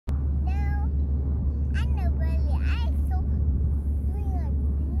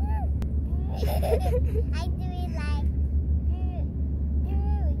I do it like this.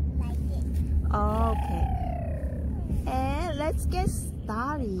 Okay. And let's get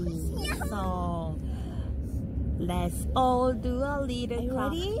started. So let's all do a little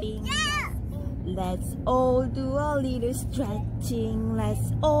clapping. Yeah. Let's all do a little stretching.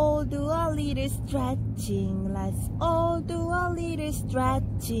 Let's all do a little stretching. Let's all do a little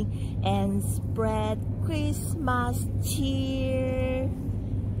stretching and spread Christmas cheer.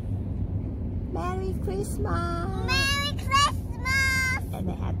 Merry Christmas! Merry Christmas! And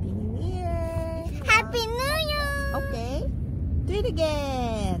a Happy New Year! Happy New Year! Okay, do it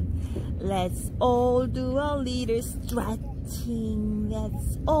again. Let's all do a little stretching.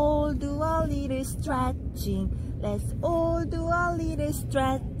 Let's all do a little stretching. Let's all do a little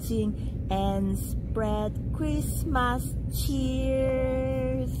stretching and spread Christmas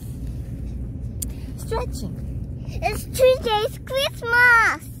cheers. Stretching. It's today's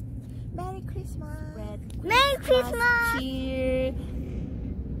Christmas! Merry Christmas. Spread Merry Christmas! cheer.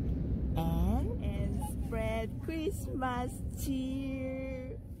 And spread Christmas cheer.